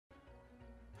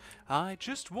I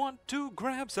just want to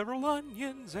grab several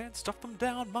onions and stuff them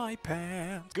down my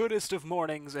pants. Goodest of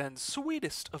mornings and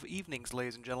sweetest of evenings,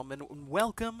 ladies and gentlemen.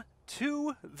 Welcome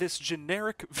to this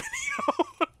generic video.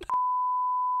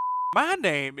 My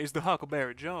name is the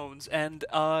Huckleberry Jones, and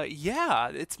yeah,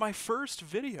 it's my first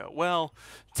video. Well,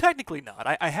 technically not.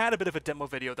 I had a bit of a demo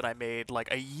video that I made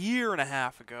like a year and a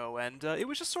half ago, and it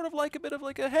was just sort of like a bit of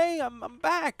like a, hey, I'm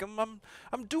back.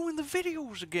 I'm doing the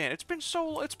videos again. It's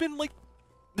been like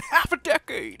half a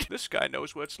decade. This guy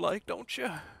knows what it's like, don't you?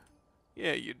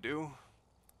 Yeah, you do.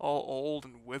 All old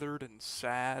and withered and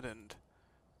sad and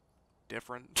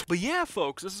different. But yeah,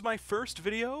 folks, this is my first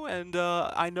video, and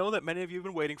I know that many of you have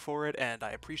been waiting for it, and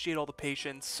I appreciate all the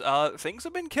patience. Things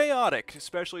have been chaotic,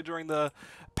 especially during the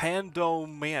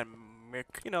pandemic.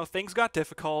 You know, things got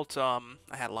difficult. I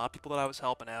had a lot of people that I was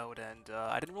helping out, and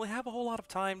I didn't really have a whole lot of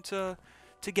time to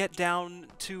get down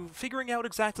to figuring out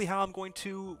exactly how I'm going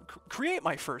to create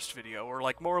my first video, or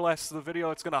like more or less the video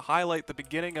that's going to highlight the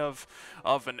beginning of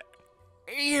an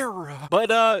era.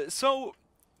 But so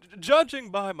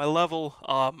judging by my level,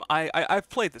 I've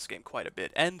played this game quite a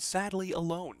bit, and sadly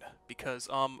alone, because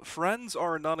friends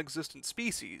are a non-existent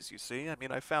species, you see. I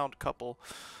mean, I found a couple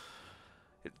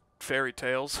fairy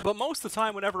tales, but most of the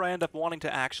time whenever I end up wanting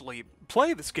to actually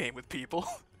play this game with people,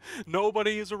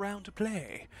 nobody is around to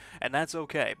play, and that's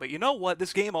okay. But you know what?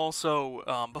 This game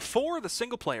also, before the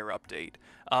single-player update,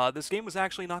 this game was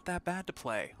actually not that bad to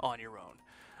play on your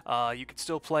own. You could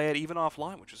still play it even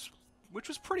offline, which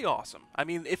was pretty awesome. I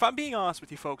mean, if I'm being honest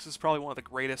with you folks, this is probably one of the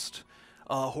greatest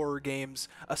horror games,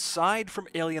 aside from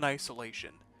Alien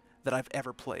Isolation, that I've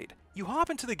ever played. You hop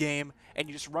into the game, and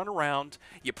you just run around,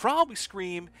 you probably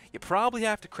scream, you probably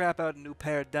have to crap out a new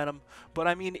pair of denim, but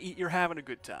I mean, you're having a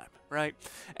good time, right?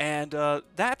 And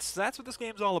that's what this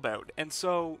game's all about. And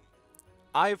so,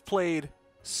 I've played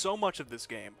so much of this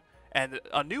game, and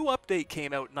a new update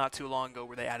came out not too long ago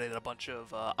where they added a bunch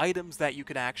of items that you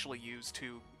can actually use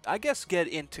to, I guess, get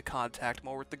into contact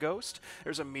more with the ghost.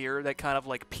 There's a mirror that kind of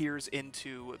like peers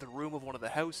into the room of one of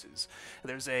the houses.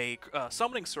 There's a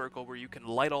summoning circle where you can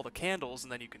light all the candles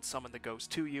and then you can summon the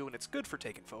ghost to you, and it's good for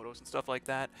taking photos and stuff like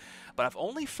that. But I've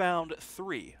only found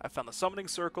 3. I found the summoning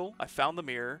circle, I found the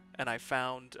mirror, and I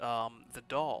found the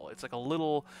doll. It's like a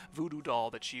little voodoo doll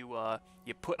that you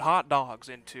put hot dogs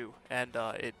into, and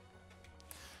it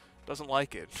doesn't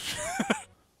like it.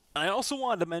 And I also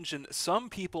wanted to mention, some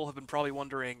people have been probably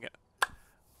wondering,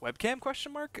 webcam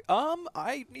question mark?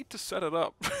 I need to set it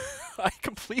up. I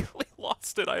completely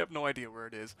lost it. I have no idea where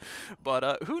it is.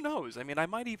 But who knows? I mean, I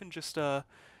might even just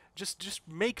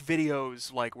make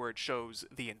videos like where it shows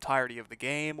the entirety of the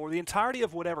game, or the entirety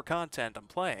of whatever content I'm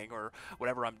playing, or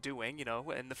whatever I'm doing, you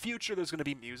know. In the future, there's going to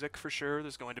be music for sure.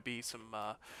 There's going to be some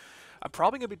I'm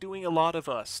probably going to be doing a lot of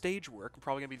stage work. I'm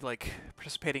probably going to be like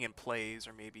participating in plays,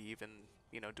 or maybe even,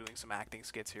 you know, doing some acting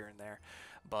skits here and there.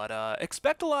 But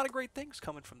expect a lot of great things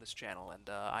coming from this channel, and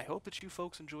I hope that you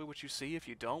folks enjoy what you see. If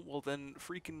you don't, well then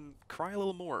freaking cry a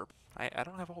little more. I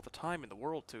don't have all the time in the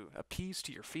world to appease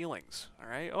to your feelings,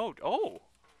 alright? Oh!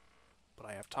 But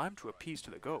I have time to appease to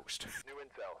the ghost. New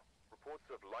intel. Reports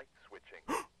of light switching.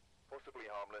 Possibly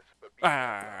harmless, but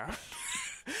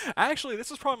Actually, this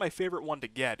is probably my favorite one to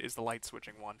get, is the light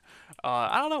switching one.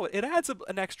 I don't know, it adds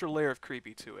an extra layer of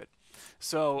creepy to it.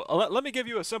 So, let me give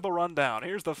you a simple rundown.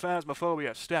 Here's the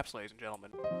Phasmaphobia steps, ladies and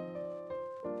gentlemen.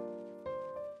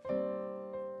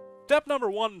 Step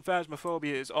number 1 in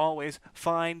Phasmaphobia is always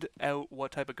find out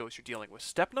what type of ghost you're dealing with.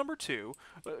 Step number 2,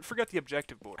 forget the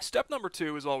objective board. Step number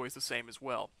 2 is always the same as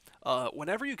well.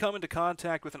 Whenever you come into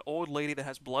contact with an old lady that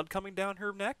has blood coming down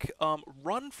her neck,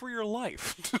 run for your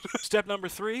life. Step number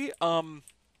 3,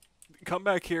 come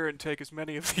back here and take as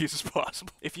many of these as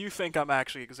possible. If you think I'm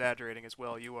actually exaggerating as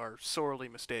well, you are sorely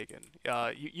mistaken.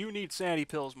 You need sanity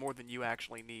pills more than you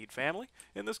actually need family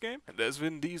in this game. And as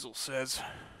Vin Diesel says,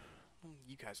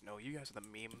 you guys know, you guys are the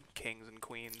meme kings and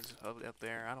queens out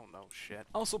there. I don't know shit.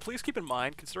 Also, please keep in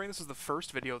mind, considering this is the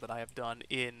first video that I have done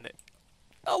in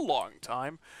a long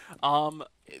time,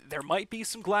 there might be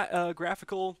some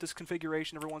graphical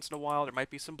disconfiguration every once in a while. There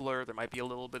might be some blur. There might be a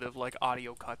little bit of like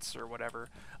audio cuts or whatever.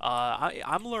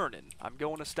 I'm learning. I'm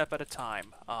going a step at a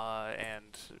time,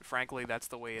 and frankly, that's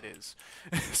the way it is.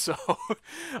 So,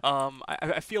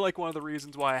 I feel like one of the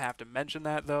reasons why I have to mention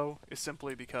that, though, is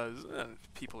simply because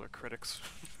people are critics.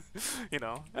 You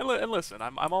know, and listen,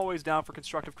 I'm always down for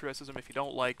constructive criticism. If you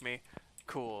don't like me,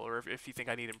 cool, or if you think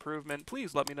I need improvement,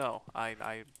 please let me know. I'm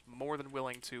more than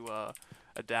willing to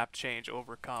adapt, change,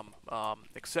 overcome,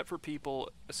 except for people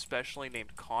especially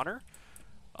named Connor.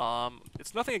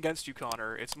 It's nothing against you,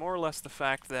 Connor. It's more or less the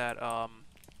fact that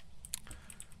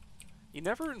You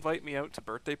never invite me out to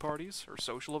birthday parties or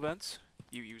social events.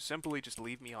 You simply just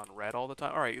leave me on red all the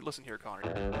time. Alright, listen here,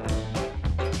 Connor.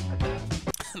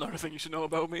 Another thing you should know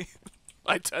about me.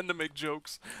 I tend to make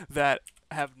jokes that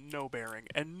have no bearing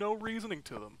and no reasoning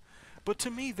to them. But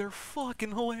to me, they're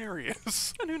fucking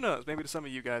hilarious. And who knows, maybe to some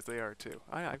of you guys they are too.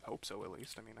 I hope so, at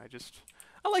least. I mean,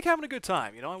 I like having a good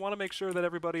time, you know? I want to make sure that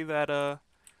everybody that,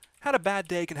 had a bad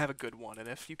day can have a good one. And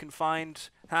if you can find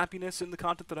happiness in the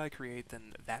content that I create,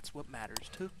 then that's what matters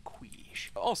to Queesh.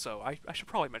 Also, I should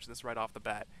probably mention this right off the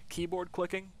bat. Keyboard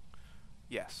clicking?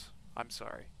 Yes, I'm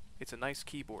sorry. It's a nice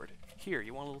keyboard. Here,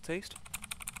 you want a little taste?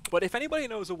 But if anybody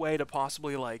knows a way to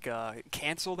possibly, like,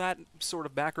 cancel that sort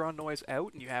of background noise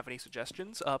out and you have any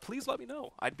suggestions, please let me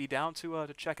know. I'd be down to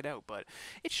check it out, but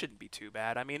it shouldn't be too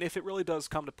bad. I mean, if it really does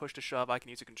come to push to shove, I can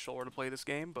use a controller to play this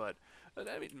game, but,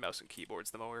 I mean, mouse and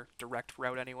keyboard's the more direct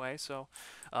route anyway, so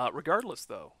regardless,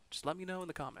 though, just let me know in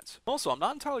the comments. Also, I'm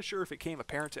not entirely sure if it came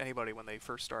apparent to anybody when they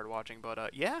first started watching,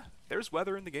 but, yeah, there's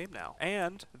weather in the game now,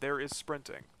 and there is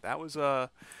sprinting. That was a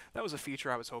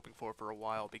feature I was hoping for a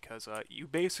while, because you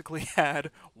basically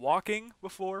had walking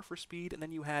before for speed, and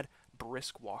then you had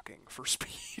brisk walking for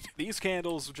speed. These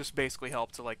candles just basically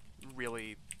help to, like,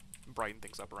 really brighten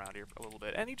things up around here a little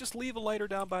bit, and you just leave a lighter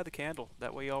down by the candle.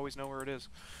 That way you always know where it is.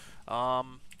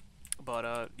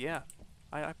 Yeah.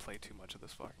 I play too much of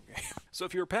this fucking game. So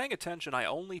if you were paying attention, I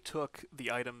only took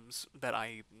the items that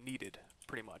I needed,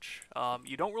 pretty much.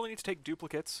 You don't really need to take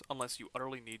duplicates unless you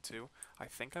utterly need to. I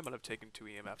think I might have taken 2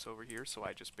 EMFs over here, so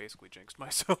I just basically jinxed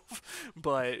myself.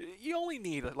 But you only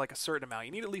need, like, a certain amount.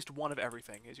 You need at least 1 of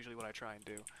everything, is usually what I try and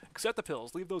do. Except the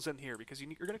pills. Leave those in here, because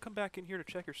you're going to come back in here to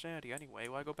check your sanity anyway.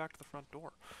 Why go back to the front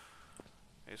door?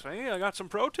 You say, I got some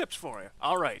pro tips for you.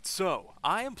 Alright, so,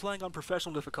 I am playing on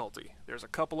professional difficulty. There's a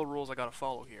couple of rules I gotta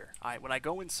follow here. When I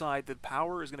go inside, the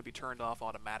power is gonna be turned off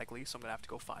automatically, so I'm gonna have to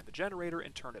go find the generator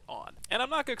and turn it on. And I'm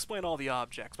not gonna explain all the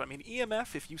objects, but I mean,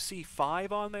 EMF, if you see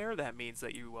 5 on there, that means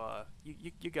that you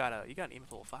got an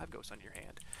EMF level 5 ghost on your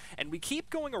hand. And we keep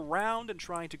going around and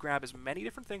trying to grab as many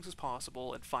different things as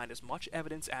possible and find as much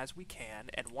evidence as we can,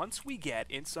 and once we get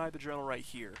inside the journal right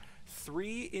here,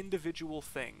 3 individual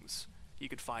things, you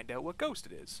can find out what ghost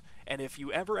it is. And if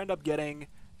you ever end up getting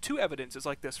 2 evidences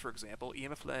like this, for example,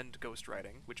 EMF and ghost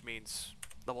writing, which means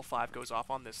level 5 goes off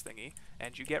on this thingy,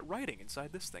 and you get writing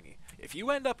inside this thingy. If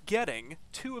you end up getting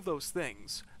 2 of those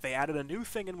things, they added a new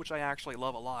thing in which I actually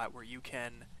love a lot, where you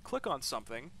can click on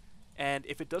something, and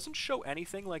if it doesn't show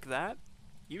anything like that,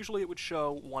 usually it would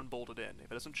show 1 bolted in.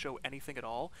 If it doesn't show anything at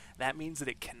all, that means that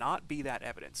it cannot be that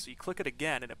evidence. So you click it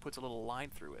again, and it puts a little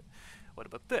line through it. What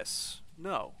about this?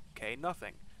 No. Okay,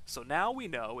 nothing. So now we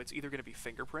know it's either going to be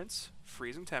fingerprints,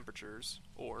 freezing temperatures,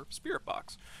 or spirit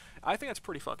box. I think that's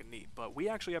pretty fucking neat, but we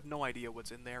actually have no idea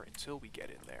what's in there until we get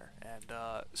in there. And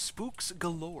spooks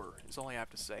galore is all I have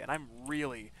to say, and I'm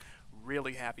really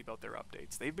happy about their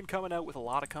updates. They've been coming out with a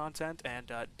lot of content,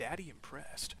 and daddy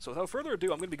impressed. So without further ado,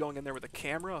 I'm going to be going in there with a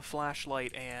camera, a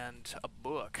flashlight, and a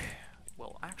book.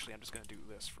 Well, actually, I'm just going to do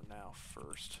this for now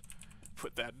first.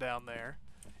 Put that down there.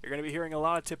 You're going to be hearing a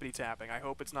lot of tippity tapping. I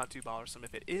hope it's not too bothersome.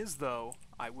 If it is, though,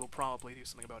 I will probably do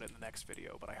something about it in the next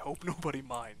video, but I hope nobody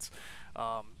minds.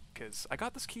 Because I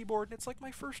got this keyboard, and it's like my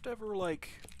first ever,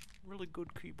 like, really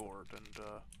good keyboard, and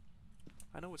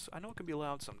I know it can be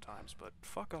loud sometimes, but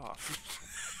fuck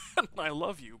off. I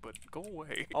love you, but go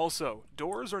away. Also,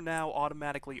 doors are now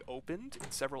automatically opened in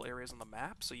several areas on the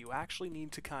map, so you actually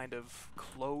need to kind of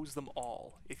close them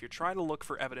all. If you're trying to look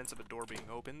for evidence of a door being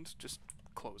opened, just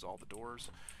close all the doors.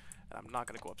 And I'm not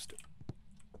gonna go upstairs.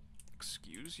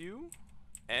 Excuse you?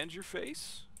 And your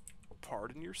face?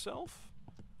 Pardon yourself?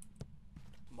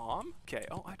 Mom? Okay,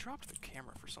 oh, I dropped the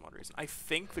camera for some odd reason. I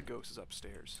think the ghost is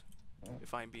upstairs,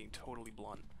 if I'm being totally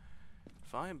blunt.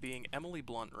 If I am being Emily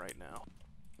Blunt right now.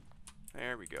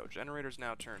 There we go. Generator's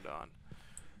now turned on.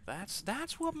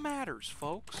 That's what matters,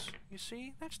 folks. You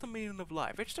see? That's the meaning of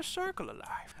life. It's the circle of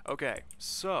life. Okay,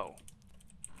 so...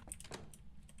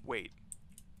 Wait.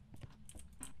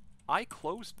 I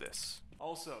closed this.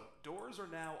 Also, doors are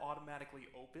now automatically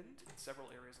opened in several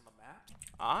areas on the map.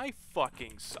 I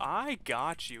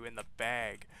got you in the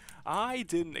bag. I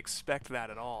didn't expect that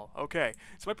at all. Okay,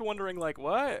 so you might be wondering, like,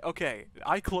 what? Okay,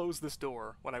 I closed this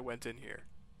door when I went in here,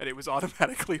 and it was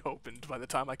automatically opened by the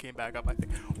time I came back up, I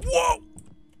think. Whoa!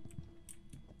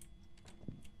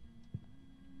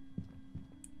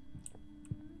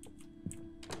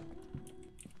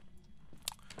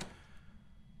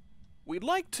 We'd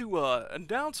like to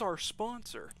announce our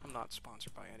sponsor. I'm not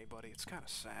sponsored by anybody. It's kind of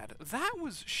sad. That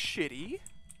was shitty.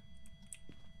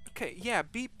 Okay, yeah,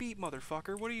 beep beep,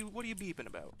 motherfucker. What are you beeping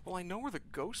about? Well, I know where the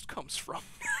ghost comes from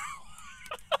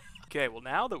now. Okay, well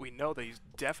now that we know that he's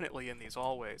definitely in these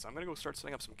hallways, I'm gonna go start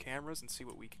setting up some cameras and see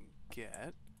what we can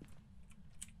get.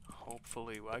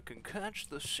 Hopefully I can catch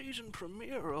the season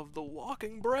premiere of The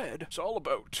Walking Bread. It's all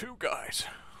about two guys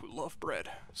who love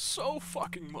bread so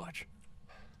fucking much.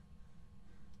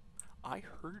 I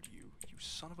heard you, you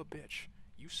son of a bitch.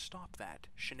 You stop that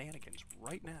shenanigans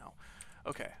right now.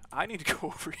 Okay, I need to go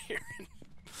over here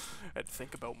and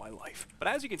think about my life. But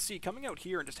as you can see, coming out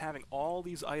here and just having all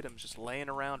these items just laying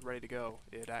around ready to go,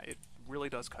 it really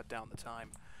does cut down the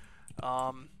time.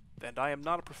 And I am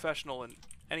not a professional in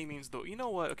any means, though. You know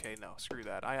what? Okay, no, screw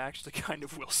that. I actually kind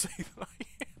of will say that I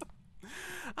am.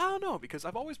 I don't know, because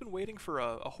I've always been waiting for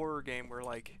a horror game where,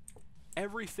 like,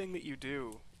 everything that you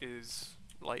do is,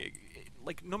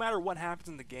 like, no matter what happens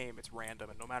in the game, it's random,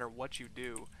 and no matter what you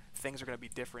do, things are going to be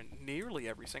different nearly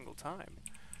every single time.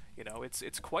 You know,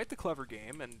 it's quite the clever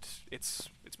game, and it's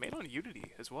made on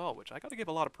Unity as well, which I gotta give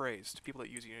a lot of praise to people that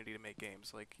use Unity to make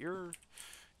games. Like, you're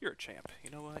a champ.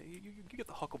 You know what? You get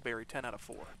the Huckleberry 10 out of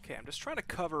 4. Okay, I'm just trying to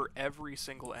cover every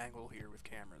single angle here with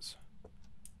cameras.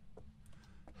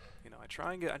 You know, I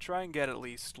try and get at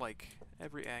least like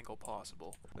every angle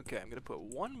possible. Okay, I'm gonna put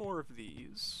one more of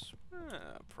these.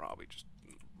 Probably just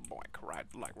boink right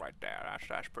there.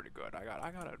 That's pretty good. I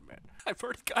gotta admit, I've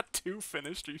already got 2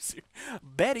 finished. Are you serious?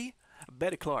 Betty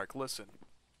Clark. Listen,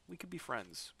 we could be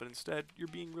friends, but instead you're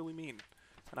being really mean,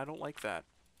 and I don't like that.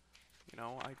 You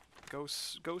know,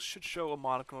 ghosts should show a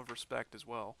modicum of respect as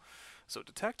well. So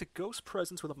detect a ghost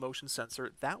presence with a motion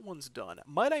sensor. That one's done.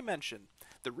 Might I mention,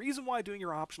 the reason why doing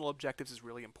your optional objectives is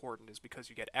really important is because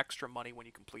you get extra money when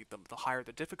you complete them. The higher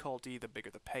the difficulty, the bigger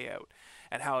the payout.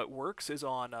 And how it works is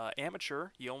on amateur,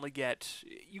 you get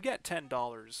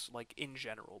 $10 like in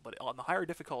general, but on the higher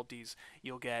difficulties,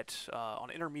 you'll get on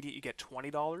intermediate you get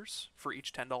 $20 for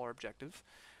each $10 objective.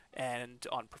 And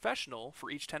on professional,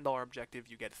 for each $10 objective,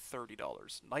 you get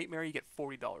 $30. Nightmare, you get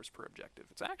 $40 per objective.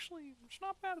 It's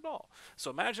not bad at all.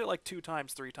 So imagine it like 2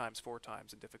 times, 3 times, 4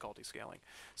 times in difficulty scaling.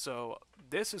 So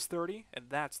this is 30, and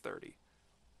that's 30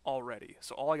 already.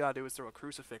 So all I gotta do is throw a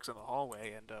crucifix in the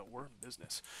hallway, and we're in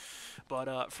business.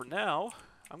 But for now,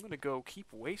 I'm gonna go keep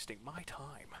wasting my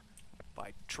time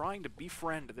by trying to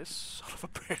befriend this son of a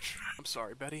bitch. I'm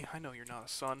sorry, Betty. I know you're not a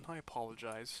son. I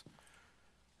apologize.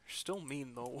 Still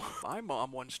mean, though. My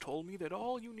mom once told me that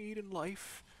all you need in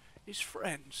life is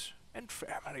friends and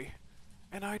family.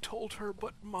 And I told her,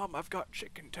 but Mom, I've got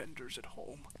chicken tenders at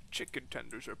home. Chicken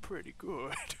tenders are pretty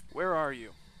good. Where are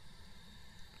you?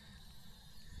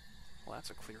 Well, that's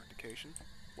a clear indication.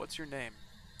 What's your name?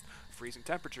 Freezing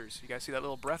temperatures. You guys see that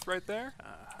little breath right there?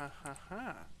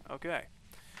 Okay.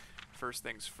 First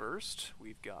things first,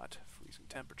 we've got freezing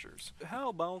temperatures.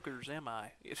 How bonkers am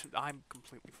I? I'm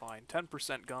completely fine.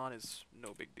 10% gone is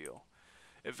no big deal.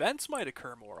 Events might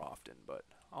occur more often, but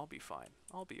I'll be fine.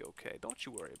 I'll be okay. Don't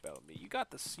you worry about me. You got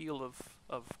the seal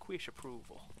of quish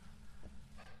approval.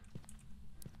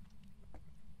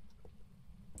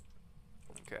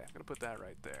 Okay, I'm gonna put that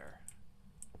right there.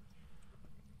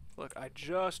 Look, I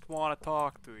just want to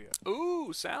talk to you.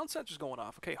 Ooh, sound sensor's going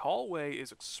off. Okay, hallway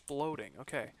is exploding.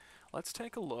 Okay, let's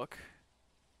take a look.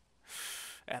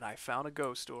 And I found a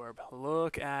ghost orb.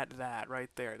 Look at that right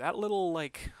there. That little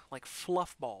like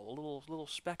fluff ball, a little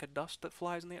speck of dust that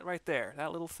flies in the air right there.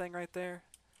 That little thing right there.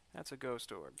 That's a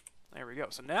ghost orb. There we go.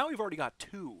 So now we've already got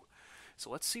 2. So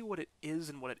let's see what it is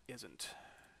and what it isn't.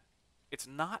 It's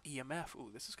not EMF. Ooh,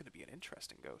 this is going to be an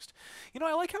interesting ghost. You know,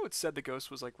 I like how it said the ghost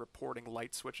was like reporting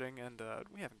light switching, and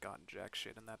we haven't gotten jack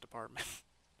shit in that department.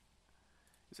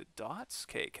 Is it dots?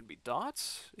 Okay, it can be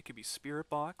dots, it could be spirit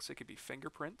box, it could be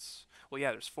fingerprints. Well,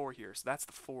 yeah, there's 4 here, so that's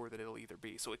the 4 that it'll either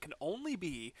be. So it can only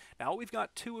be, now we've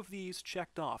got 2 of these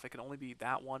checked off, it can only be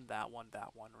that one, that one,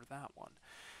 that one, or that one.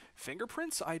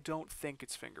 Fingerprints, I don't think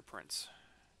it's fingerprints.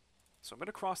 So I'm going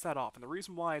to cross that off, and the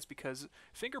reason why is because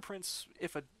fingerprints,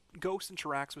 if a ghost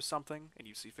interacts with something and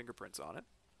you see fingerprints on it,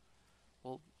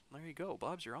 well, there you go,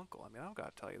 Bob's your uncle. I mean, I don't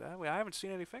got to tell you that. I haven't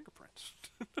seen any fingerprints.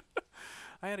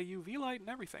 I had a UV light and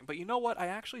everything. But you know what? I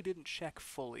actually didn't check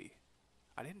fully.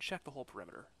 I didn't check the whole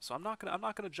perimeter. So I'm not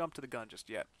gonna jump to the gun just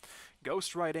yet.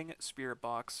 Ghost writing, spirit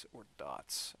box, or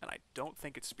dots. And I don't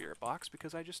think it's spirit box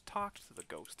because I just talked to the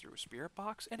ghost through a spirit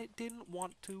box and it didn't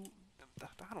want to,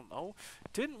 I don't know,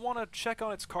 didn't want to check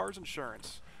on its car's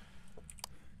insurance.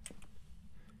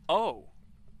 Oh.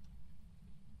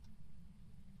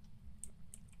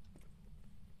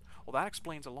 Well, that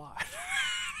explains a lot.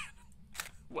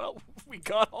 Well, we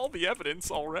got all the evidence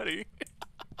already.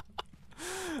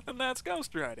 And that's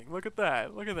ghostwriting. Look at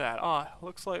that. Look at that. Ah,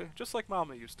 looks like just like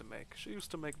Mama used to make. She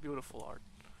used to make beautiful art.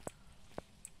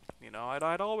 You You know,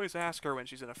 I'd always ask her when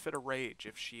she's in a fit of rage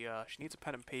if she needs a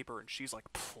pen and paper, and she's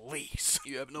like, please.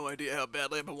 You have no idea how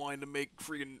badly I've been wanting to make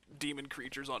freaking demon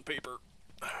creatures on paper.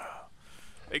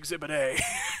 Exhibit A.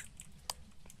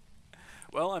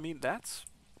 Well, I mean, that's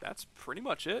pretty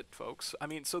much it, folks. I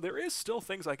mean, so there is still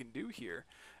things I can do here,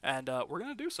 and we're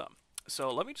going to do some.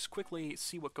 So let me just quickly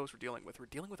see what ghost we're dealing with. We're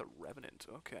dealing with a Revenant.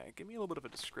 Okay, give me a little bit of a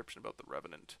description about the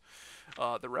Revenant.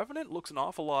 The Revenant looks an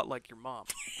awful lot like your mom.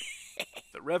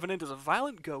 The Revenant is a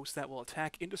violent ghost that will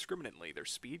attack indiscriminately. Their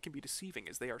speed can be deceiving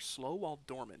as they are slow while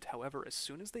dormant. However, as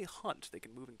soon as they hunt, they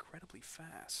can move incredibly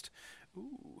fast.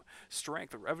 Ooh.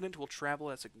 Strength. The Revenant will travel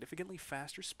at a significantly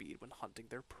faster speed when hunting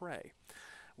their prey.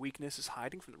 Weakness is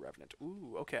hiding from the Revenant.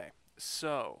 Ooh, okay.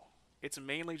 So, it's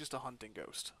mainly just a hunting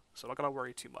ghost, so don't gotta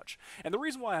worry too much. And the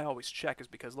reason why I always check is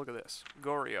because, look at this.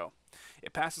 Goryo.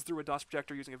 It passes through a dust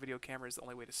projector using a video camera is the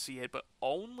only way to see it, but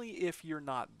only if you're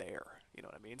not there. You know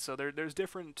what I mean? So there's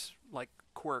different, like,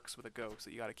 quirks with a ghost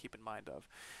that you gotta keep in mind of.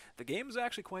 The game is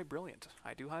actually quite brilliant.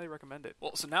 I do highly recommend it.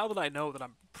 Well, so now that I know that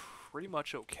I'm pretty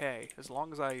much okay, as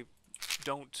long as I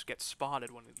don't get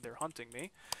spotted when they're hunting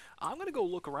me, I'm going to go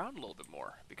look around a little bit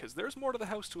more, because there's more to the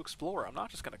house to explore. I'm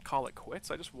not just going to call it quits.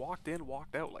 I just walked in,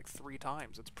 walked out like 3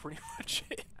 times. That's pretty much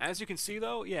it. As you can see,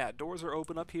 though, yeah, doors are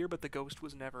open up here, but the ghost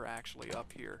was never actually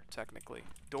up here, technically.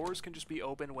 Doors can just be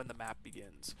open when the map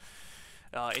begins.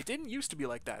 It didn't used to be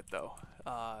like that, though.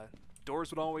 Doors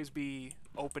would always be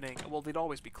opening, well, they'd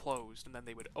always be closed, and then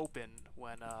they would open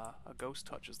when a ghost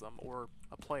touches them, or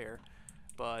a player.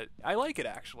 But I like it,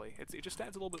 actually. It just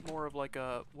adds a little bit more of like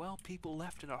a, well, people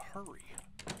left in a hurry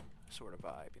sort of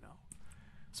vibe, you know?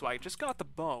 So I just got the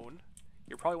bone.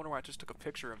 You're probably wondering why I just took a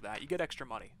picture of that. You get extra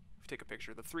money if you take a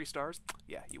picture. The 3 stars,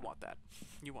 yeah, you want that.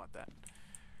 You want that.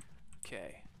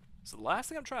 Okay. So the last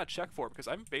thing I'm trying to check for, because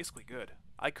I'm basically good.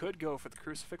 I could go for the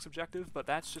crucifix objective, but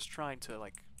that's just trying to,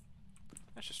 like,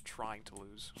 that's just trying to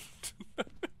lose.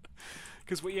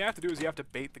 Because what you have to do is you have to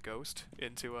bait the ghost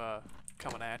into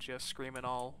coming at you, screaming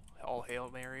all Hail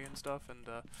Mary and stuff, and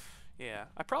yeah.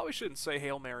 I probably shouldn't say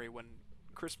Hail Mary when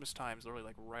Christmas time's literally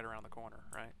like right around the corner,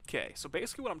 right? Okay, so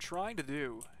basically what I'm trying to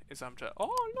do is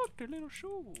oh, look, the little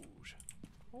shoes.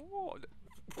 Oh,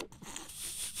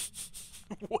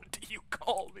 what do you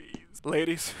call these?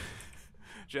 Ladies,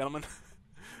 gentlemen,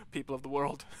 people of the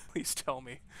world, please tell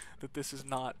me that this is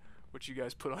not what you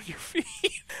guys put on your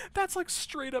feet. That's like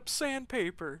straight up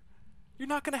sandpaper. You're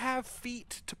not gonna have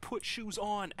feet to put shoes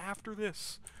on after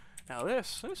this. Now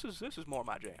this is more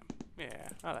my jam. Yeah,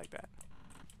 I like that.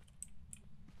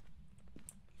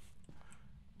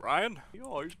 Brian,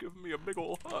 oh, he's giving me a big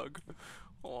ol' hug.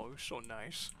 Oh, so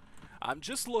nice. I'm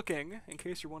just looking, in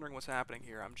case you're wondering what's happening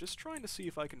here, I'm just trying to see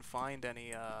if I can find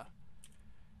any,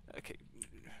 okay,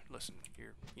 listen,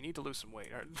 you need to lose some weight.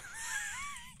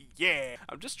 Yeah!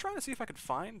 I'm just trying to see if I can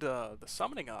find, the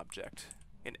summoning object.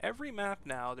 In every map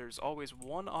now, there's always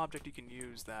one object you can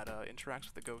use that, interacts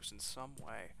with the ghost in some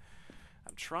way.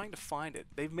 I'm trying to find it.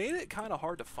 They've made it kind of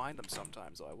hard to find them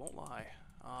sometimes, though, I won't lie.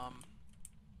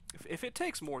 If it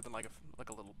takes more than like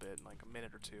a little bit, like a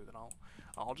minute or 2, then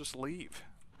I'll just leave.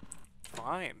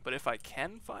 Fine. But if I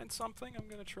can find something, I'm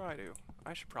gonna try to.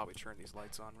 I should probably turn these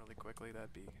lights on really quickly.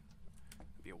 That'd be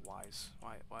a wise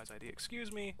idea.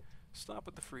 Excuse me. Stop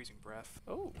with the freezing breath.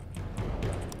 Oh.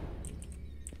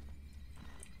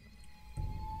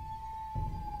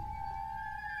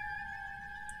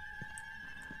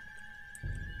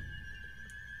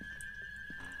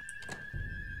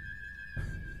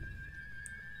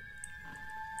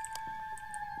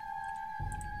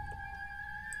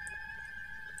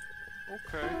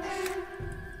 Okay.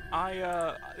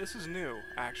 This is new,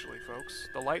 actually, folks.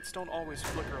 The lights don't always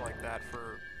flicker like that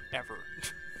forever.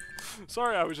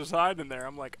 Sorry, I was just hiding there.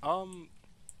 I'm like, I'm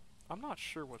not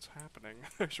sure what's happening.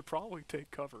 I should probably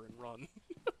take cover and run.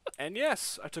 And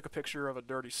yes, I took a picture of a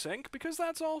dirty sink, because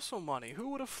that's also money. Who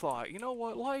would have thought? You know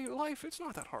what, life, it's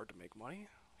not that hard to make money.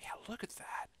 Yeah, look at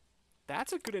that.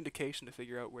 That's a good indication to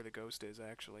figure out where the ghost is,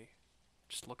 actually.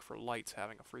 Just look for lights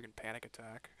having a freaking panic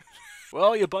attack.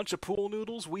 Well, you bunch of pool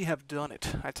noodles, we have done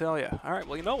it, I tell ya. Alright,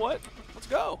 well, you know what? Let's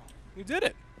go. We did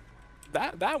it.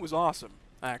 That was awesome,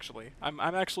 actually. I'm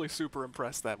actually super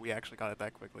impressed that we actually got it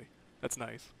that quickly. That's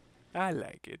nice. I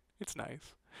like it. It's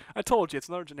nice. I told you, it's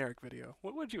another generic video.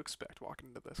 What would you expect walking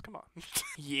into this? Come on.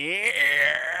 Yeah!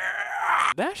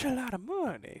 That's a lot of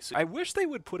money. So I wish they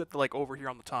would put it, like, over here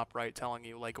on the top right, telling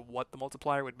you, like, what the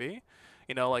multiplier would be.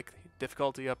 You know, like,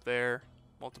 difficulty up there,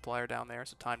 multiplier down there,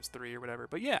 so times 3 or whatever.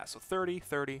 But yeah, so 30,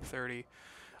 30, 30,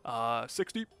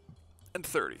 60, and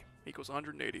 30. equals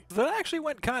 180. That actually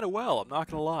went kind of well, I'm not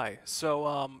gonna lie.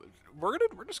 So we're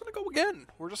just gonna go again.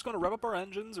 We're just gonna rev up our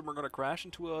engines and we're gonna crash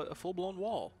into a full-blown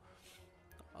wall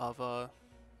of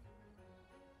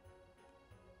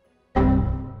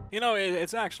You know,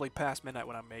 it's actually past midnight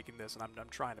when I'm making this, and I'm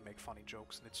trying to make funny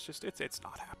jokes, and it's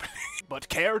not happening. But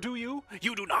care, do you?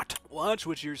 You do not! Watch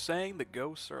what you're saying, the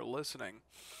ghosts are listening.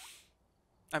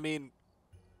 I mean,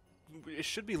 it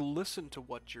should be listen to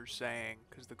what you're saying,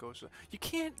 because the ghosts are... You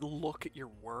can't look at your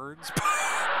words.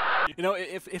 You know,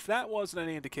 if that wasn't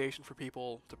any indication for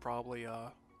people to probably,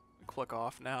 click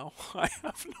off now, I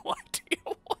have no idea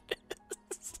what it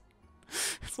is.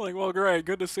 It's like, well, great,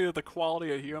 good to see that the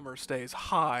quality of humor stays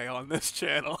high on this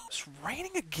channel. It's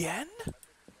raining again?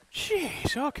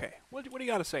 Jeez, okay. What do you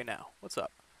got to say now? What's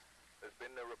up? There's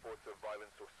been no reports of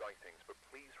violence or sightings, but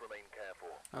please remain careful.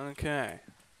 Okay.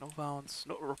 No violence,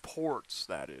 no reports,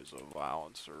 that is, of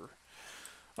violence or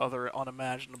other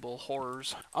unimaginable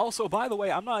horrors. Also, by the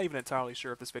way, I'm not even entirely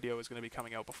sure if this video is going to be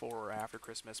coming out before or after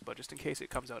Christmas, but just in case it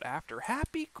comes out after,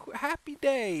 happy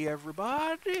day,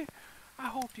 everybody! I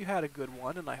hope you had a good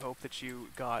one, and I hope that you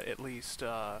got at least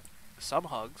some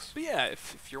hugs. But yeah,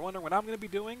 if you're wondering what I'm going to be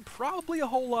doing, probably a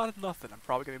whole lot of nothing. I'm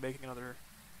probably going to be making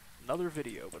another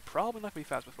video, but probably not going to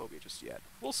be Phasmaphobia just yet.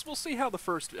 We'll see how the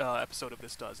first episode of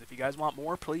this does. If you guys want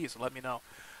more, please let me know.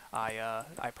 I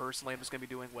personally am just going to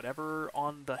be doing whatever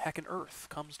on the heckin' earth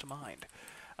comes to mind.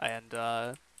 And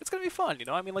it's going to be fun, you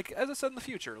know? I mean, like, as I said in the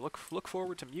future, look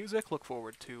forward to music, look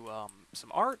forward to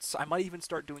some arts. I might even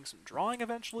start doing some drawing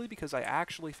eventually, because I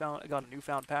actually got a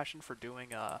newfound passion for doing,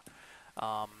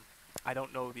 I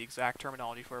don't know the exact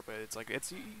terminology for it, but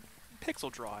it's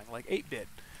pixel drawing, like 8-bit.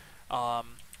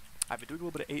 I've been doing a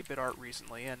little bit of 8-bit art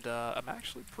recently, and I'm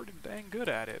actually pretty dang good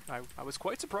at it. I was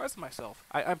quite surprised with myself.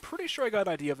 I'm pretty sure I got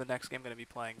an idea of the next game I'm going to be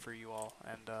playing for you all,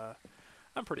 and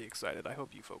I'm pretty excited. I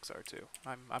hope you folks are too.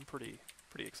 I'm pretty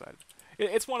excited.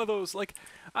 It's one of those, like,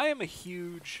 I am a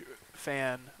huge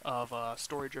fan of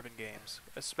story-driven games,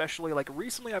 especially, like,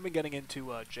 recently I've been getting into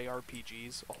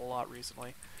JRPGs a whole lot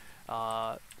recently,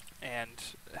 and,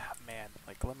 man,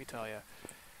 like, let me tell you,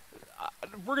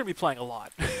 we're going to be playing a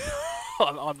lot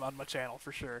on my channel,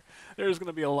 for sure. There's going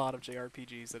to be a lot of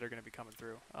JRPGs that are going to be coming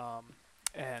through,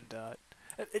 and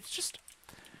it's just,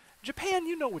 Japan,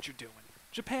 you know what you're doing.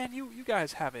 Japan, you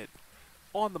guys have it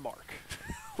on the mark.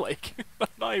 Like, I'm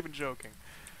not even joking.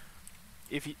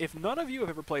 If none of you have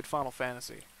ever played Final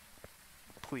Fantasy,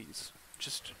 please,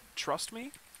 just trust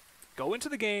me. Go into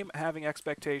the game having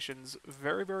expectations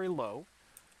very, very low.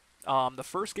 The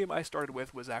first game I started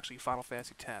with was actually Final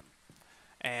Fantasy X,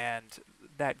 and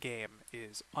that game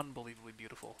is unbelievably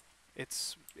beautiful.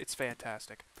 It's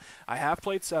fantastic. I have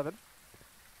played 7.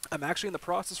 I'm actually in the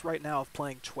process right now of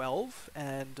playing 12,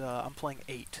 and I'm playing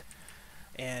 8.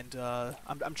 And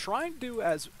I'm trying to do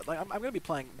as like I'm going to be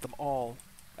playing them all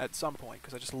at some point,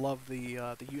 because I just love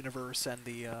the universe and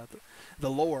the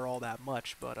lore all that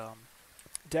much. But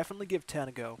definitely give 10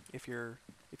 a go if you're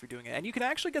doing it. And you can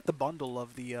actually get the bundle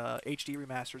of the HD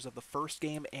remasters of the first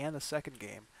game and the second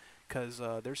game, because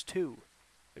there's two.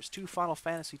 There's 2 Final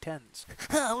Fantasy X.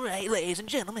 Alright, ladies and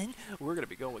gentlemen, we're going to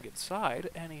be going inside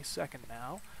any second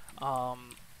now.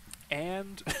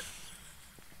 And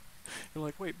you're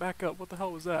like, wait, back up, what the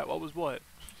hell was that? What was what?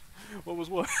 What was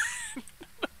what?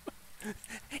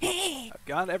 I've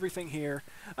got everything here.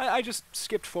 I just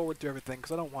skipped forward through everything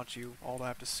because I don't want you all to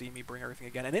have to see me bring everything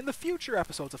again. And in the future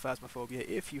episodes of Phasmaphobia,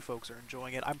 if you folks are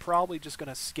enjoying it, I'm probably just going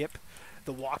to skip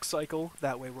the walk cycle.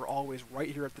 That way we're always right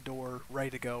here at the door,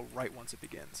 ready to go, right once it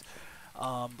begins.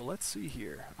 But let's see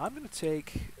here. I'm going to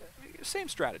take... Same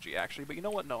strategy, actually, but you know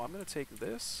what? No, I'm going to take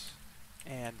this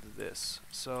and this.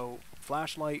 So,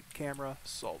 flashlight, camera,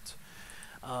 salt.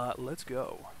 Let's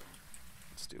go.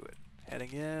 Let's do it.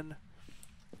 Heading in.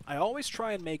 I always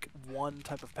try and make one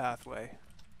type of pathway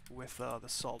with the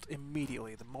salt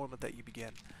immediately, the moment that you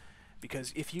begin.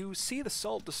 Because if you see the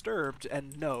salt disturbed,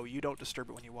 and no, you don't disturb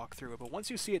it when you walk through it, but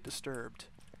once you see it disturbed,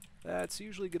 that's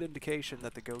usually a good indication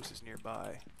that the ghost is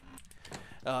nearby.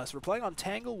 So we're playing on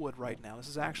Tanglewood right now. This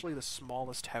is actually the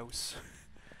smallest house,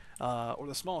 or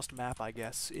the smallest map, I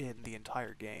guess, in the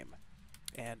entire game.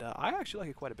 And I actually like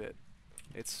it quite a bit.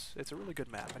 It's a really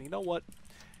good map. And you know what?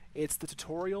 It's the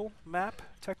tutorial map,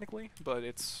 technically, but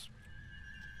it's...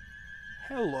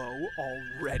 Hello,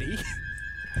 already?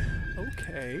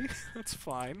 Okay, that's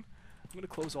fine. I'm going to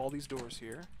close all these doors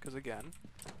here, because again,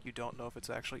 you don't know if it's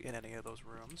actually in any of those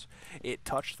rooms. It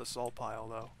touched the salt pile,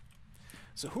 though.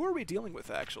 So who are we dealing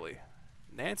with, actually?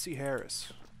 Nancy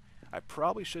Harris. I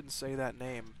probably shouldn't say that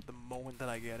name the moment that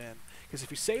I get in, because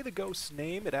if you say the ghost's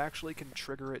name, it actually can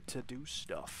trigger it to do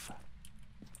stuff.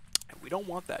 don't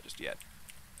want that just yet.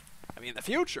 I mean, in the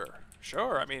future,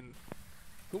 sure. I mean,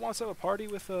 who wants to have a party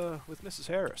with Mrs.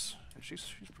 Harris?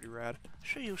 She's pretty rad.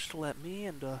 She used to let me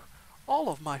and all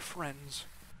of my friends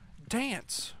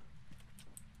dance.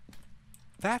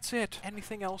 That's it.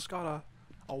 Anything else got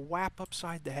a whap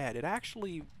upside the head. It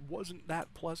actually wasn't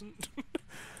that pleasant.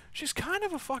 She's kind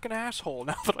of a fucking asshole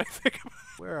now that I think about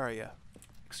it. Where are you?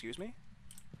 Excuse me?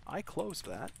 I closed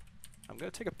that. I'm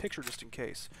gonna take a picture just in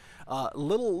case.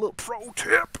 Little pro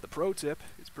tip. The pro tip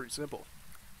is pretty simple.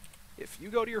 If you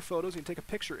go to your photos and take a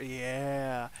picture,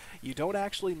 yeah, you don't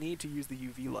actually need to use the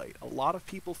UV light. A lot of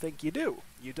people think you do.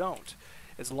 You don't.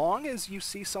 As long as you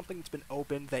see something that's been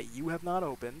opened that you have not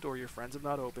opened or your friends have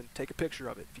not opened, take a picture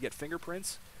of it. If you get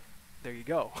fingerprints, there you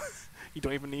go. You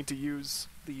don't even need to use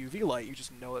the UV light. You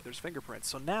just know that there's fingerprints.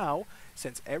 So now,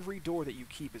 since every door that you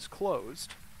keep is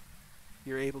closed,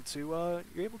 you're able to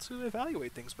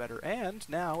evaluate things better. And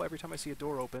now, every time I see a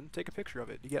door open, take a picture of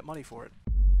it. You get money for it.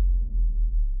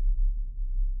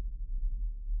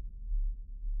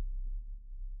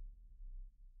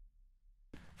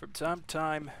 From time to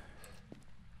time,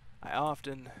 I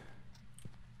often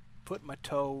put my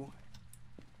toe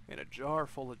in a jar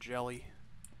full of jelly,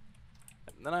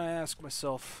 and then I ask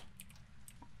myself,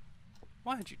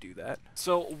 why did you do that?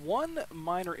 So one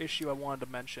minor issue I wanted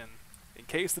to mention, in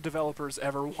case the developers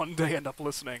ever one day end up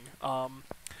listening,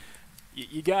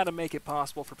 you gotta make it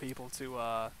possible for people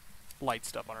to light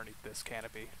stuff underneath this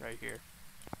canopy right here.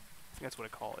 I think that's what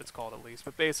it's called at least.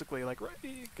 But basically, like,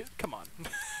 come on.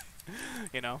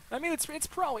 You know, I mean, it's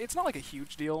not like a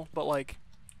huge deal, but like,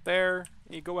 there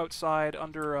you go outside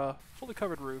under a fully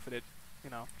covered roof, and it,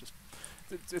 you know, just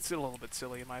it's a little bit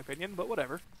silly in my opinion, but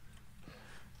whatever.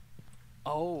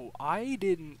 Oh, I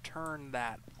didn't turn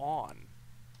that on.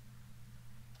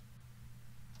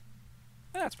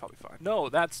 That's probably fine. No,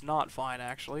 that's not fine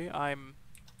actually.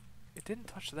 It didn't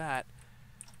touch that.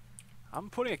 I'm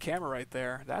putting a camera right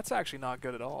there. That's actually not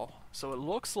good at all. So it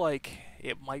looks like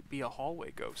it might be a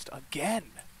hallway ghost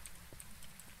again.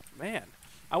 Man,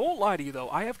 I won't lie to you though.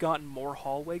 I have gotten more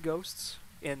hallway ghosts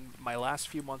in my last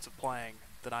few months of playing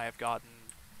than I have gotten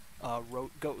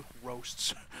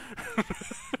roasts.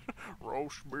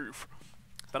 Roast beef.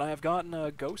 Than I have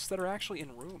gotten ghosts that are actually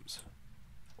in rooms.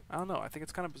 I don't know. I think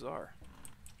it's kind of bizarre.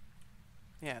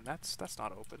 Yeah, and that's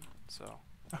not open. So,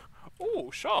 oh,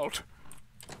 salt.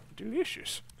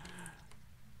 Delicious.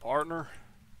 Partner.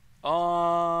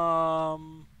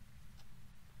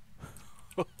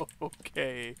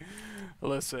 Okay.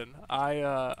 Listen,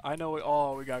 I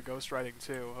know we got ghost writing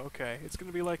too. Okay, it's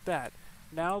gonna be like that.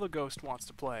 Now the ghost wants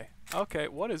to play. Okay,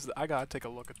 what is I gotta take a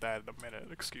look at that in a minute.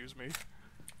 Excuse me.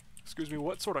 Excuse me,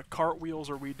 what sort of cartwheels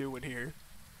are we doing here?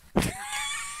 Look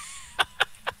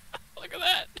at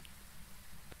that.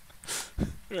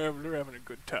 They're having a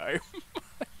good time.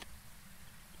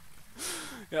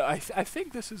 Yeah, I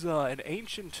think this is an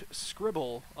ancient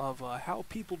scribble of how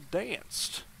people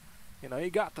danced. You know, you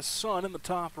got the sun in the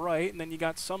top right, and then you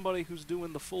got somebody who's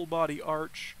doing the full body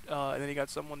arch, and then you got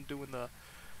someone doing the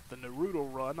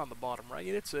Naruto run on the bottom right.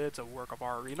 It's a work of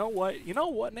art. You know what? You know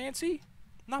what, Nancy?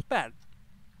 Not bad.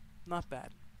 Not bad.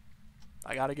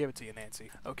 I gotta give it to you,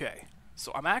 Nancy. Okay,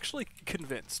 so I'm actually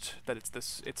convinced that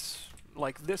it's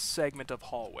like this segment of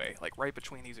hallway, like right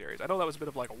between these areas. I know that was a bit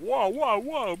of like a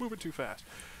whoa, moving too fast.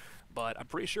 But I'm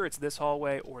pretty sure it's this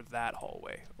hallway or that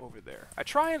hallway over there. I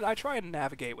try and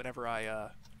navigate whenever I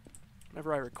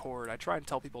record. I try and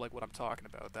tell people like what I'm talking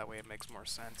about. That way it makes more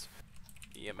sense.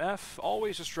 EMF,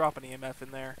 always just drop an EMF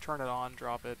in there. Turn it on,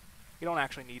 drop it. You don't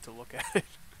actually need to look at it.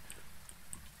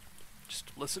 Just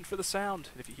listen for the sound.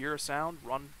 If you hear a sound,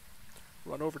 run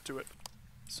over to it.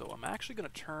 So I'm actually gonna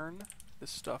turn this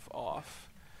stuff off,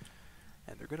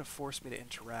 and they're gonna force me to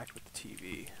interact with the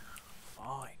TV.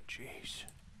 Fine, jeez.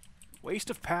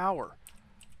 Waste of power.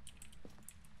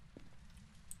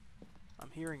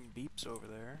 I'm hearing beeps over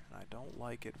there, and I don't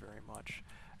like it very much.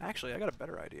 Actually, I got a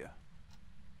better idea.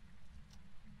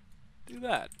 Do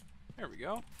that. There we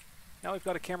go. Now we've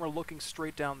got a camera looking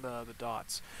straight down the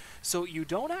dots. So you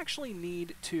don't actually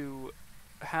need to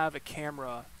have a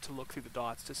camera to look through the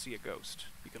dots to see a ghost.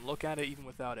 You can look at it even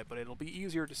without it, but it'll be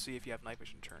easier to see if you have night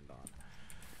vision turned on.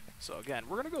 So again,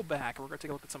 we're going to go back and we're going to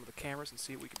take a look at some of the cameras and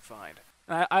see what we can find.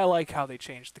 I like how they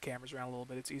changed the cameras around a little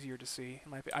bit. It's easier to see.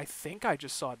 I think I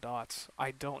just saw dots.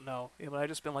 I don't know. It might have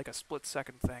just been like a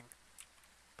split-second thing.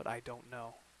 But I don't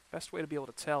know. Best way to be able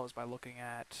to tell is by looking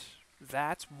at...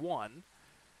 That's one.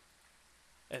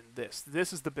 And this.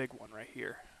 This is the big one right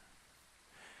here.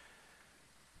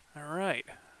 Alright.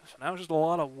 So now just a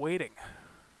lot of waiting.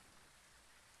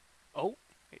 Oh,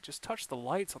 it just touched the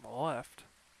lights on the left.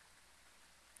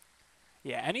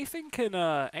 Yeah, anything can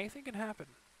happen.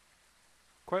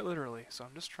 Quite literally. So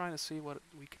I'm just trying to see what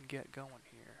we can get going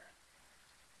here.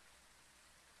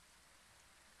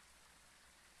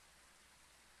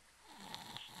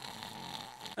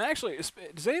 Actually,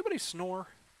 does anybody snore?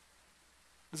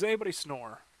 Does anybody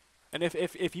snore? And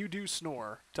if you do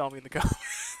snore, tell me in the comments.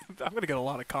 I'm gonna get a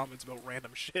lot of comments about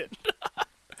random shit.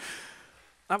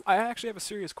 I actually have a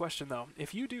serious question though.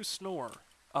 If you do snore,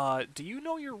 do you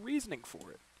know your reasoning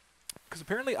for it? Because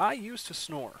apparently I used to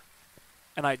snore,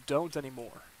 and I don't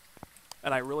anymore.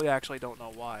 And I really actually don't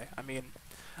know why. I mean,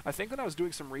 I think when I was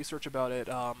doing some research about it,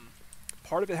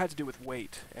 part of it had to do with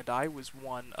weight, and I was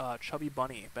one chubby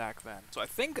bunny back then. So I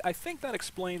think that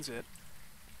explains it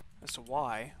as to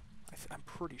why. I'm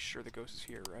pretty sure the ghost is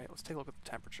here, right? Let's take a look at the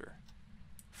temperature.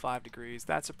 5 degrees.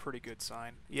 That's a pretty good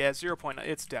sign. Yeah, 0.9.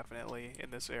 It's definitely in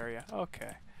this area.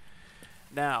 Okay.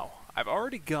 Now, I've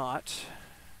already got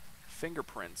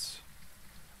fingerprints.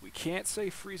 We can't say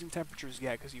freezing temperatures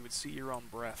yet because you would see your own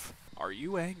breath. Are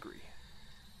you angry?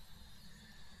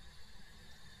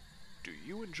 Do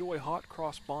you enjoy hot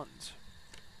cross buns?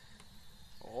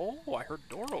 Oh, I heard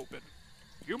the door open.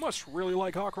 You must really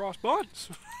like hot cross buns.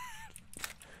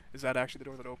 Is that actually the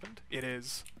door that opened? It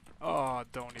is. Oh,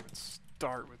 don't even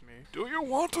start with me. Do you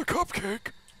want a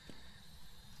cupcake?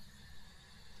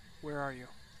 Where are you?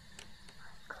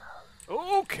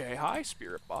 Okay, hi,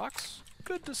 Spirit Box.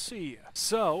 Good to see you.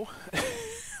 So,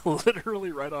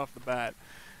 literally right off the bat,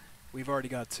 we've already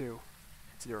got two.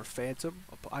 It's either a phantom,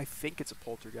 I think it's a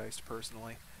poltergeist,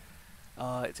 personally.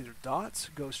 It's either dots,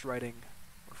 ghost writing,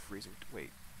 or freezing. Wait.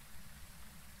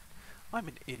 I'm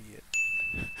an idiot.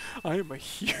 I am a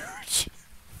huge...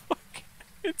 Fuck.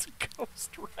 It's a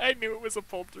ghost. I knew it was a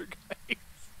poltergeist.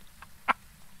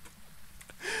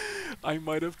 I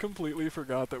might have completely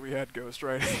forgot that we had ghost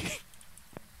writing.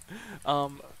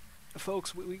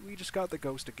 Folks, we just got the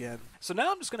ghost again. So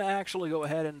now I'm just going to actually go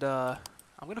ahead and, I'm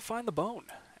going to find the bone.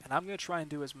 And I'm going to try and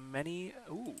do as many...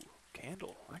 Ooh,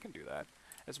 candle. I can do that.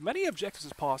 As many objectives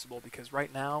as possible, because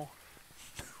right now,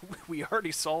 we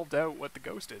already solved out what the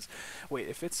ghost is. Wait,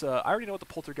 if it's, I already know what the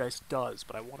poltergeist does,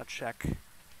 but I want to check...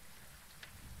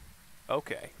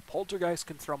 Okay. Poltergeist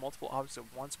can throw multiple objects at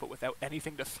once, but without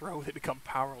anything to throw, they become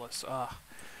powerless.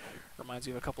 Reminds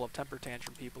me of a couple of temper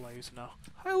tantrum people I used to know.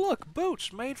 Hey look,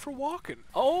 boots made for walking.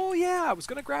 Oh yeah, I was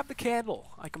gonna grab the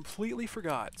candle. I completely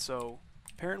forgot. So,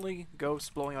 apparently, ghosts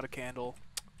blowing out a candle,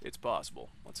 it's possible.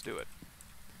 Let's do it.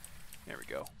 There we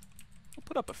go. We'll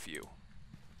put up a few.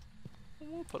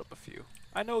 We'll put up a few.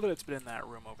 I know that it's been in that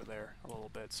room over there a little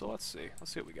bit, so let's see.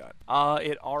 Let's see what we got.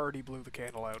 It already blew the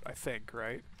candle out, I think,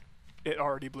 right? It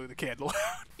already blew the candle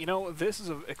out. You know, this is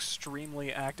an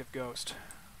extremely active ghost.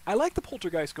 I like the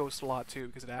poltergeist ghost a lot, too,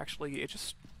 because it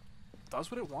just does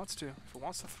what it wants to. If it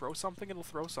wants to throw something, it'll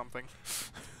throw something.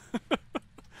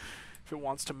 If it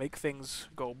wants to make things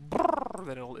go brrr,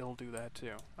 then it'll do that,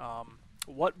 too.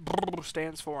 What brrr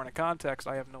stands for in a context,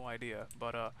 I have no idea,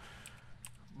 but,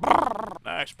 brrr,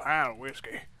 nice pint of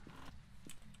whiskey.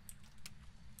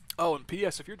 Oh, and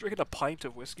P.S., if you're drinking a pint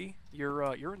of whiskey,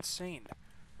 you're insane.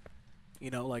 You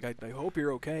know, like, I hope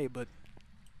you're okay, but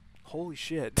holy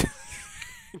shit.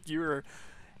 You're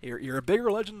a bigger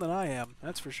legend than I am,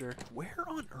 that's for sure. Where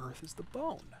on earth is the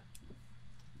bone?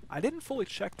 I didn't fully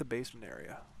check the basement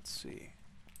area. Let's see.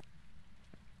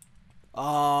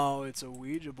 Oh, it's a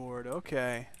Ouija board.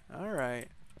 Okay. Alright.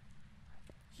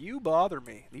 You bother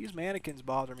me. These mannequins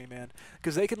bother me, man.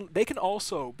 Because they can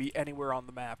also be anywhere on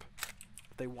the map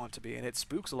they want to be, and it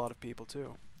spooks a lot of people,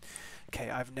 too. Okay,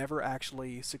 I've never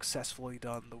actually successfully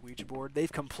done the Ouija board.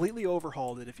 They've completely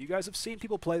overhauled it. If you guys have seen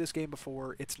people play this game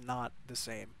before, it's not the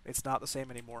same. It's not the same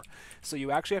anymore. So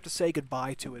you actually have to say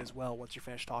goodbye to it as well once you're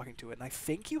finished talking to it. And I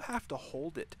think you have to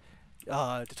hold it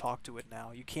to talk to it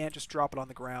now. You can't just drop it on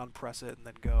the ground, press it, and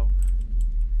then go.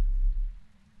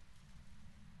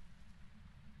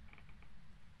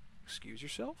 Excuse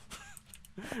yourself?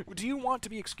 Do you want to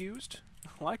be excused?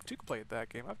 Well, I too can play at that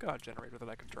game. I've got a generator that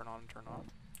I can turn on and turn off.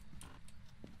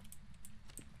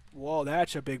 Whoa,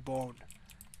 that's a big bone.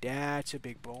 That's a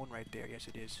big bone right there. Yes,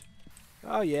 it is.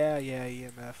 Oh, yeah,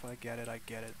 EMF. I get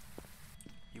it.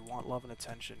 You want love and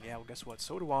attention. Yeah, well, guess what?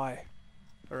 So do I.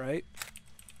 Alright?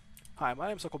 Hi, my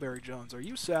name's Huckleberry Jones. Are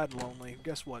you sad and lonely?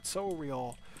 Guess what? So are we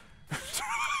all.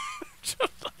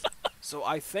 So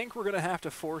I think we're going to have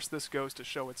to force this ghost to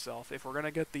show itself if we're going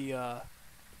to get the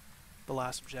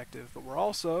last objective. But we're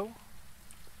also...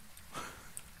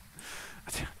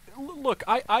 Look,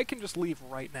 I can just leave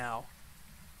right now,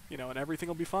 you know, and everything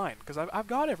will be fine, because I've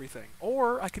got everything.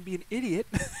 Or I can be an idiot,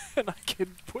 and I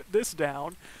can put this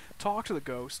down, talk to the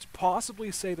ghost, possibly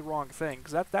say the wrong thing,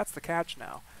 because that's the catch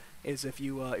now. is if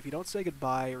you don't say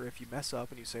goodbye, or if you mess up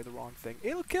and you say the wrong thing,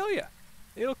 it'll kill you.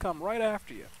 It'll come right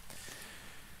after you.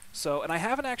 So, and I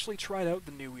haven't actually tried out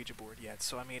the new Ouija board yet,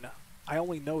 so I mean, I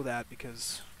only know that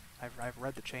because I've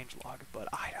read the changelog, but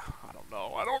I don't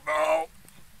know. I don't know.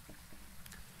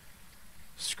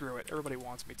 Screw it. Everybody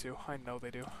wants me to. I know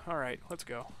they do. All right, let's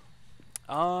go.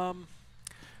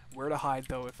 Where to hide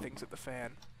though if things hit the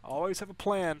fan? Always have a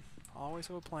plan. Always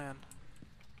have a plan.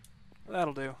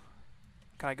 That'll do.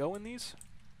 Can I go in these?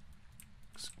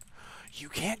 You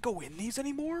can't go in these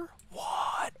anymore?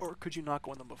 What? Or could you not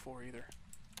go in them before either?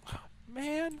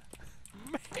 Man.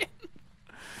 Man.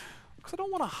 Because I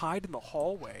don't want to hide in the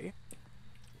hallway.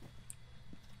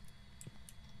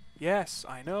 Yes,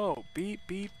 I know. Beep,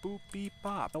 beep, boop, beep,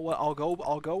 bop. You know what?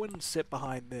 I'll go in and sit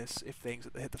behind this if things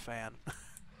hit the fan.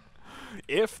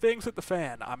 If things hit the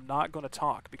fan, I'm not going to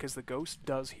talk because the ghost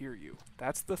does hear you.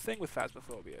 That's the thing with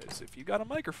Phasmaphobia, is if you got a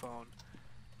microphone,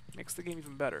 it makes the game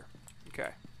even better. Okay.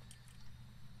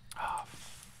 Ah, oh,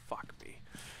 fuck me.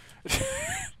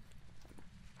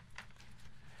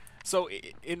 So,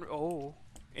 in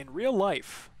real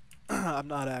life, I'm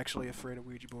not actually afraid of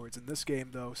Ouija boards. In this game,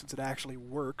 though, since it actually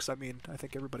works, I mean, I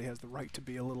think everybody has the right to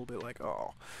be a little bit like,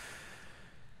 oh.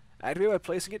 Activate by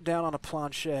placing it down on a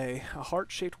planche, a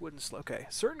heart-shaped wooden Okay,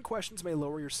 certain questions may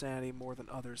lower your sanity more than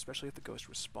others, especially if the ghost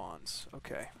responds.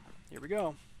 Okay, here we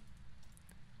go.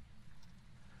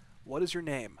 What is your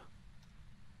name?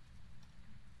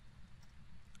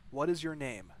 What is your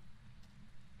name?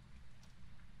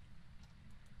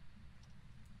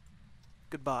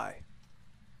 Goodbye.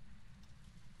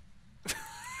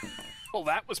 Well,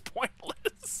 that was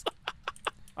pointless.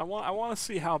 I want to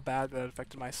see how bad that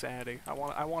affected my sanity. I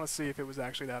want to see if it was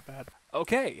actually that bad.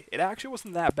 Okay, it actually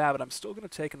wasn't that bad, but I'm still gonna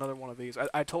take another one of these.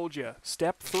 I told you,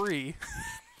 step 3,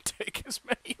 take as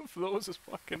many of those as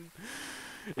fucking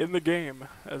in the game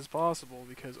as possible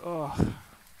because all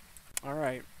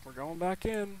right, we're going back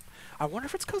in. I wonder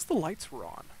if it's because the lights were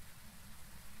on.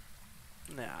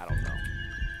 Nah, I don't know.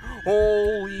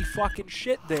 Holy fucking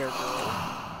shit there,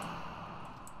 girl.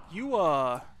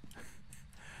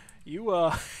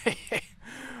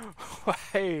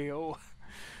 Hey, oh,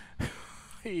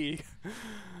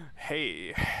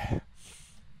 hey,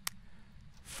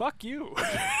 fuck you.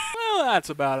 Well, that's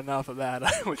about enough of that,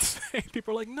 I would say.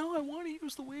 People are like, no, I want to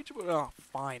use the Ouija board. Oh,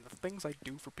 fine, the things I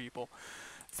do for people.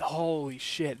 Holy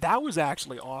shit, that was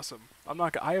actually awesome.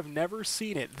 I have never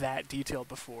seen it that detailed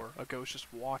before. A ghost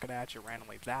just walking at you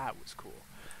randomly. That was cool.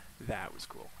 That was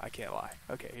cool. I can't lie.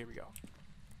 Okay, here we go.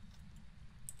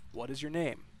 What is your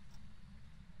name?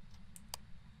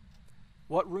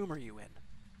 What room are you in?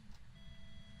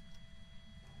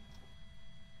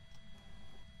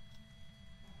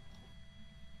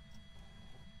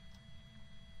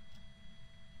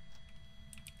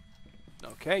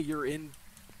 Okay, you're in...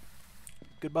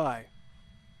 Goodbye.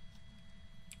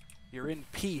 You're in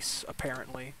peace,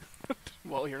 apparently.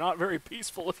 Well, you're not very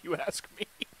peaceful if you ask me.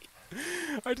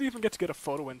 I didn't even get to get a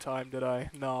photo in time, did I?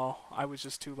 No, I was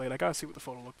just too late. I gotta see what the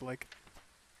photo looked like.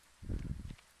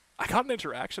 I got an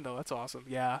interaction, though. That's awesome.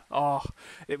 Yeah. Oh,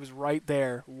 it was right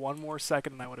there. One more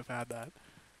second and I would have had that.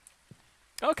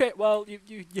 Okay, well,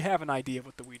 you have an idea of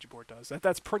what the Ouija board does.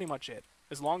 That's pretty much it.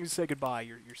 As long as you say goodbye,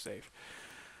 you're safe.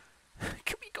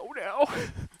 Can we go now?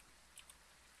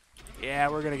 Yeah,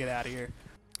 we're gonna get out of here.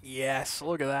 Yes,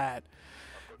 look at that.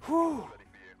 Whew.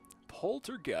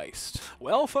 Poltergeist.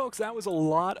 Well, folks, that was a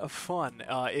lot of fun.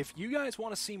 If you guys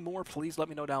want to see more, please let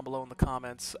me know down below in the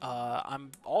comments.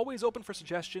 I'm always open for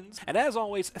suggestions. And as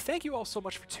always, thank you all so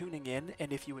much for tuning in.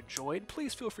 And if you enjoyed,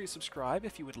 please feel free to subscribe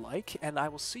if you would like. And I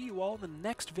will see you all in the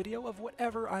next video of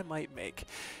whatever I might make.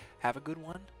 Have a good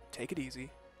one, take it easy,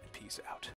 and peace out.